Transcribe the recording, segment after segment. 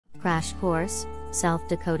Crash Course, South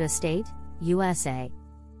Dakota State, USA.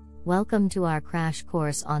 Welcome to our crash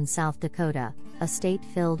course on South Dakota, a state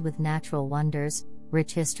filled with natural wonders,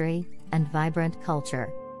 rich history, and vibrant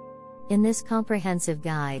culture. In this comprehensive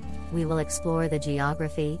guide, we will explore the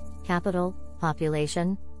geography, capital,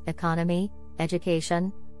 population, economy,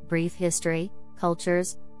 education, brief history,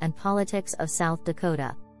 cultures, and politics of South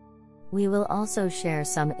Dakota. We will also share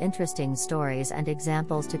some interesting stories and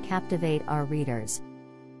examples to captivate our readers.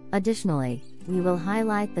 Additionally, we will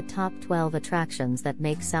highlight the top 12 attractions that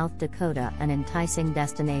make South Dakota an enticing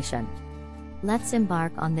destination. Let's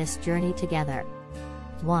embark on this journey together.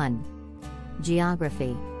 1.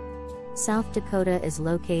 Geography. South Dakota is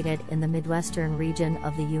located in the Midwestern region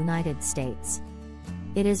of the United States.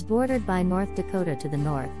 It is bordered by North Dakota to the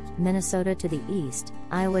north, Minnesota to the east,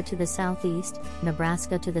 Iowa to the southeast,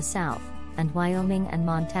 Nebraska to the south, and Wyoming and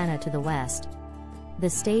Montana to the west. The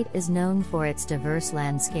state is known for its diverse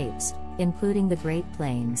landscapes, including the Great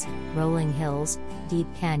Plains, rolling hills, deep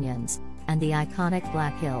canyons, and the iconic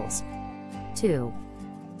Black Hills. 2.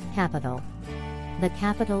 Capital. The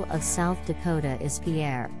capital of South Dakota is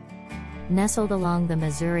Pierre. Nestled along the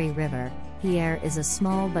Missouri River, Pierre is a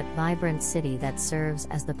small but vibrant city that serves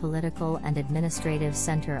as the political and administrative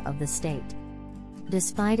center of the state.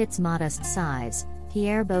 Despite its modest size,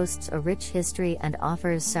 Pierre boasts a rich history and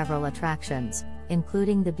offers several attractions,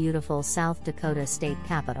 including the beautiful South Dakota State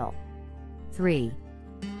Capitol. 3.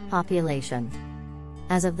 Population.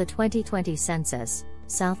 As of the 2020 census,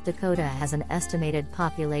 South Dakota has an estimated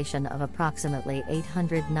population of approximately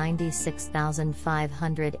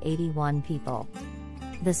 896,581 people.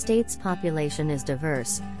 The state's population is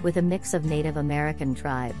diverse, with a mix of Native American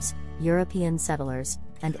tribes, European settlers,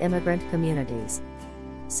 and immigrant communities.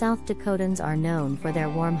 South Dakotans are known for their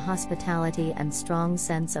warm hospitality and strong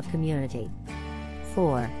sense of community.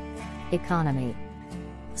 4. Economy.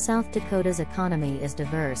 South Dakota's economy is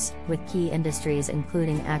diverse, with key industries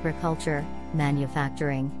including agriculture,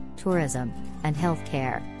 manufacturing, tourism, and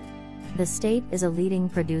healthcare. The state is a leading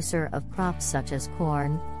producer of crops such as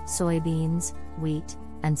corn, soybeans, wheat,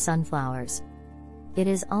 and sunflowers. It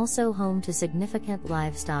is also home to significant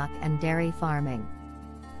livestock and dairy farming.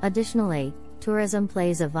 Additionally, tourism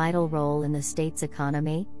plays a vital role in the state's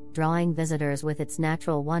economy, drawing visitors with its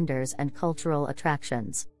natural wonders and cultural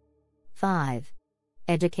attractions. 5.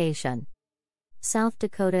 Education. South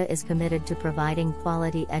Dakota is committed to providing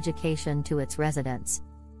quality education to its residents.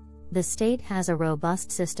 The state has a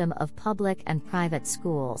robust system of public and private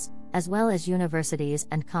schools, as well as universities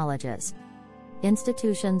and colleges.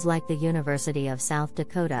 Institutions like the University of South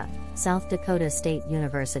Dakota, South Dakota State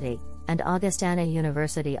University, and Augustana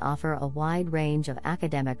University offer a wide range of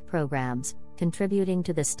academic programs, contributing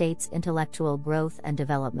to the state's intellectual growth and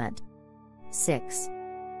development. 6.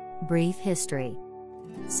 Brief history.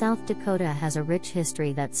 South Dakota has a rich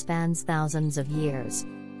history that spans thousands of years.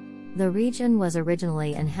 The region was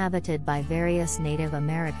originally inhabited by various Native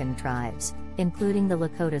American tribes, including the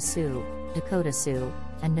Lakota Sioux, Dakota Sioux,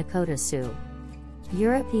 and Nakota Sioux.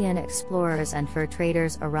 European explorers and fur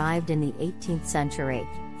traders arrived in the 18th century,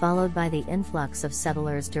 followed by the influx of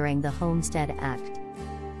settlers during the Homestead Act.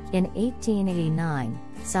 In 1889,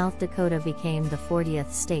 South Dakota became the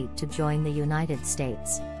 40th state to join the United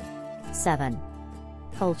States. 7.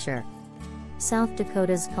 Culture. South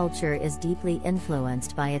Dakota's culture is deeply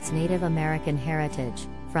influenced by its Native American heritage,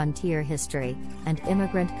 frontier history, and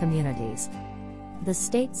immigrant communities. The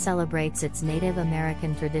state celebrates its Native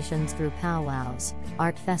American traditions through powwows,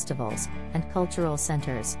 art festivals, and cultural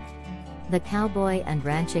centers. The cowboy and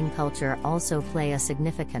ranching culture also play a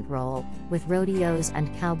significant role, with rodeos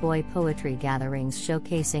and cowboy poetry gatherings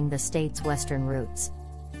showcasing the state's western roots.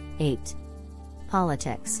 8.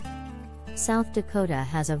 Politics. South Dakota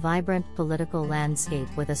has a vibrant political landscape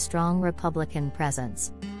with a strong Republican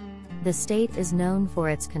presence. The state is known for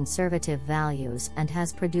its conservative values and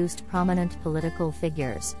has produced prominent political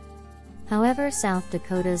figures. However, South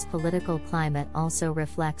Dakota's political climate also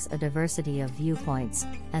reflects a diversity of viewpoints,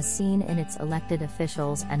 as seen in its elected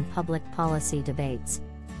officials and public policy debates.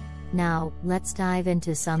 Now, let's dive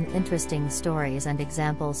into some interesting stories and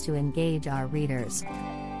examples to engage our readers.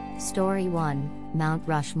 Story 1, Mount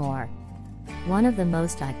Rushmore. One of the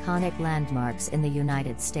most iconic landmarks in the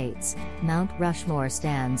United States, Mount Rushmore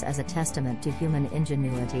stands as a testament to human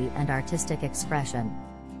ingenuity and artistic expression.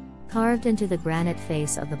 Carved into the granite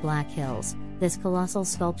face of the Black Hills, this colossal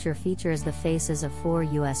sculpture features the faces of 4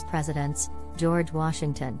 U.S. presidents, George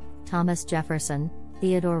Washington, Thomas Jefferson,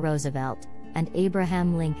 Theodore Roosevelt, and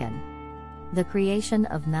Abraham Lincoln. The creation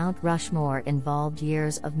of Mount Rushmore involved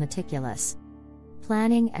years of meticulous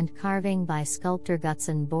planning and carving by sculptor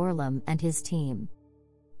Gutzon Borglum and his team.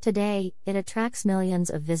 Today, it attracts millions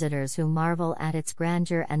of visitors who marvel at its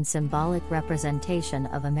grandeur and symbolic representation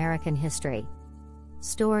of American history.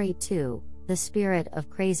 Story 2: The Spirit of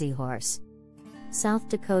Crazy Horse. South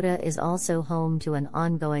Dakota is also home to an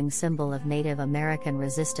ongoing symbol of Native American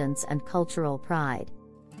resistance and cultural pride.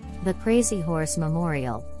 The Crazy Horse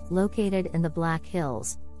Memorial, located in the Black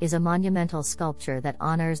Hills, is a monumental sculpture that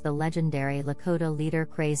honors the legendary Lakota leader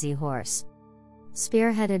Crazy Horse.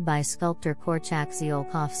 Spearheaded by sculptor Korczak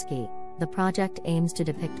Ziolkowski, the project aims to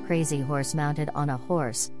depict Crazy Horse mounted on a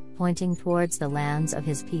horse, pointing towards the lands of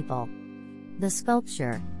his people. The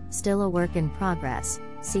sculpture, still a work in progress,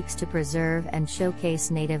 seeks to preserve and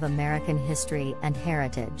showcase Native American history and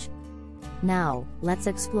heritage. Now, let's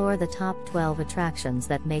explore the top 12 attractions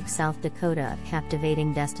that make South Dakota a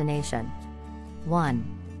captivating destination.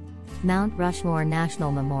 1. Mount Rushmore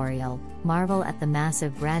National Memorial. Marvel at the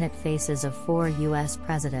massive granite faces of 4 U.S.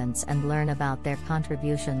 presidents and learn about their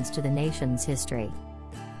contributions to the nation's history.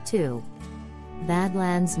 2.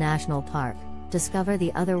 Badlands National Park. Discover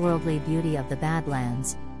the otherworldly beauty of the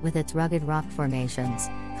Badlands, with its rugged rock formations,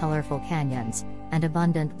 colorful canyons, and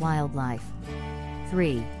abundant wildlife.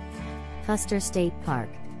 3. Custer State Park.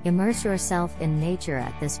 Immerse yourself in nature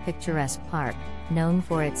at this picturesque park, known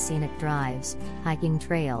for its scenic drives, hiking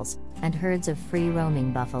trails, and herds of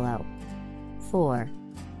free-roaming buffalo. 4.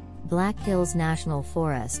 Black Hills National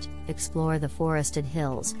Forest. Explore the forested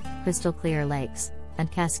hills, crystal-clear lakes, and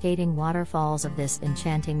cascading waterfalls of this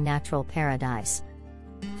enchanting natural paradise.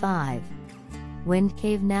 5. Wind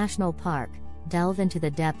Cave National Park. Delve into the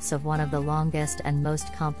depths of one of the longest and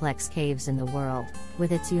most complex caves in the world,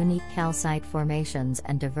 with its unique calcite formations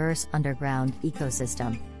and diverse underground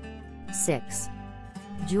ecosystem. 6.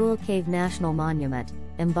 Jewel Cave National Monument.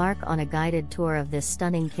 Embark on a guided tour of this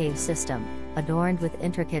stunning cave system, adorned with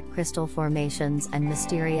intricate crystal formations and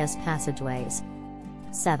mysterious passageways.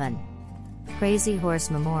 7. Crazy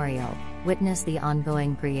Horse Memorial. Witness the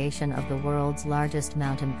ongoing creation of the world's largest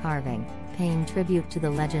mountain carving, paying tribute to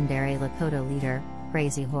the legendary Lakota leader,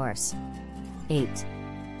 Crazy Horse. 8.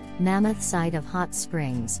 Mammoth Site of Hot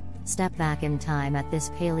Springs. Step back in time at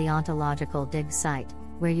this paleontological dig site,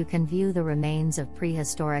 where you can view the remains of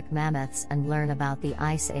prehistoric mammoths and learn about the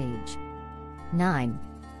Ice Age. 9.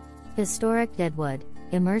 Historic Deadwood.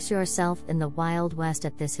 Immerse yourself in the Wild West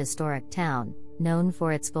at this historic town, known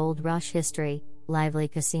for its gold rush history, lively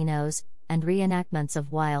casinos, and reenactments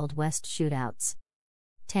of Wild West shootouts.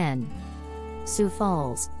 10. Sioux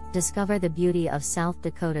Falls. Discover the beauty of South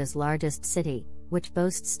Dakota's largest city, which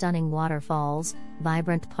boasts stunning waterfalls,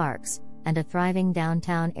 vibrant parks, and a thriving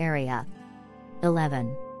downtown area.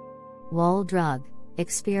 11. Wall Drug.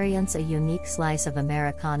 Experience a unique slice of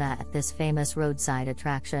Americana at this famous roadside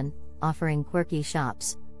attraction, offering quirky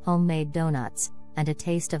shops, homemade donuts, and a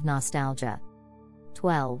taste of nostalgia.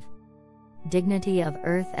 12. Dignity of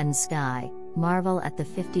Earth and Sky. Marvel at the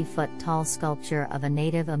 50-foot-tall sculpture of a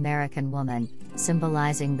Native American woman,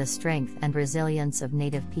 symbolizing the strength and resilience of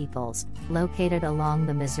Native peoples, located along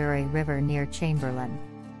the Missouri River near Chamberlain.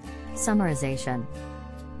 Summarization.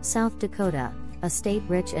 South Dakota, a state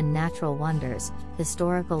rich in natural wonders,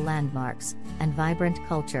 historical landmarks, and vibrant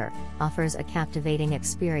culture, offers a captivating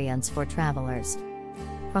experience for travelers.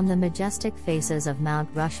 From the majestic faces of Mount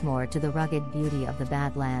Rushmore to the rugged beauty of the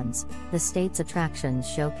Badlands, the state's attractions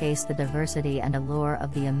showcase the diversity and allure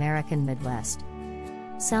of the American Midwest.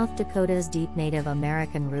 South Dakota's deep Native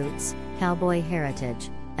American roots, cowboy heritage,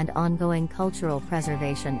 and ongoing cultural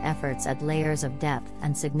preservation efforts add layers of depth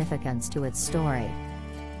and significance to its story.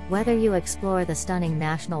 Whether you explore the stunning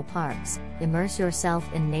national parks, immerse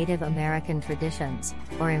yourself in Native American traditions,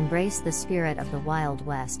 or embrace the spirit of the Wild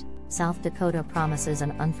West, South Dakota promises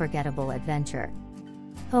an unforgettable adventure.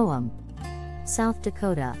 Poem. South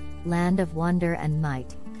Dakota, land of wonder and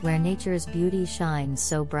might, where nature's beauty shines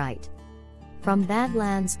so bright. From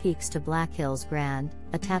Badlands peaks to Black Hills grand,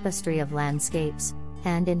 a tapestry of landscapes,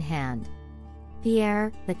 hand in hand.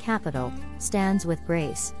 Pierre, the capital, stands with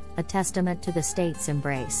grace, a testament to the state's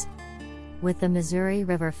embrace. With the Missouri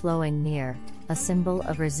River flowing near, a symbol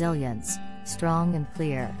of resilience, strong and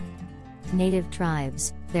clear. Native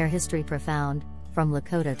tribes, their history profound, from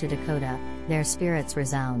Lakota to Dakota, their spirits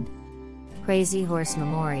resound. Crazy Horse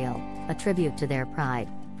Memorial, a tribute to their pride,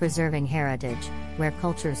 preserving heritage, where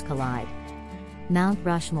cultures collide. Mount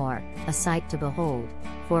Rushmore, a sight to behold,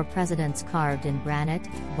 4 presidents carved in granite,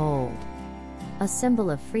 bold. A symbol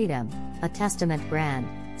of freedom, a testament grand,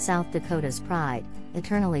 South Dakota's pride,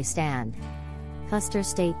 eternally stand. Custer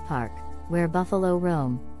State Park, where buffalo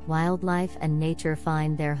roam, wildlife and nature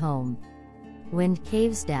find their home. Wind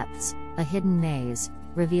Cave's depths, a hidden maze,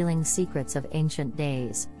 revealing secrets of ancient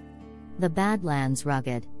days. The Badlands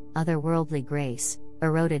rugged, otherworldly grace,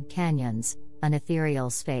 eroded canyons, an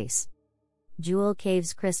ethereal space. Jewel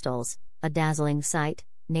caves crystals, a dazzling sight,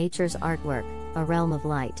 nature's artwork, a realm of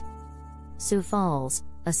light. Sioux Falls,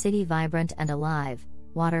 a city vibrant and alive,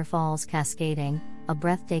 waterfalls cascading, a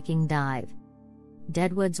breathtaking dive.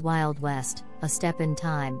 Deadwood's Wild West, a step in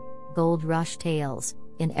time, gold rush tales,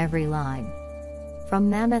 in every line.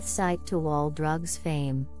 From Mammoth Site to Wall Drugs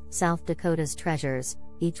fame, South Dakota's treasures,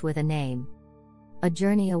 each with a name. A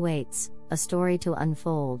journey awaits, a story to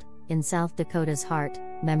unfold, in South Dakota's heart,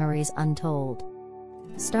 memories untold.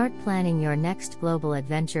 Start planning your next global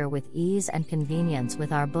adventure with ease and convenience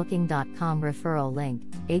with our Booking.com referral link,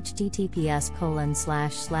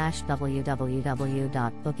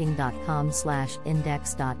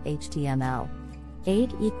 https://www.booking.com/index.html.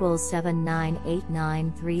 8 =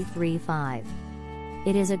 7989335.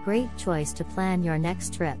 It is a great choice to plan your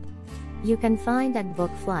next trip. You can find and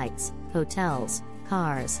book flights, hotels,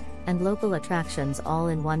 cars, and local attractions all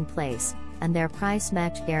in one place, and their price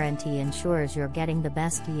match guarantee ensures you're getting the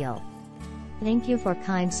best deal. Thank you for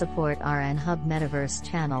kind support RN Hub Metaverse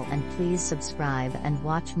channel, and please subscribe and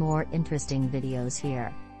watch more interesting videos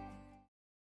here.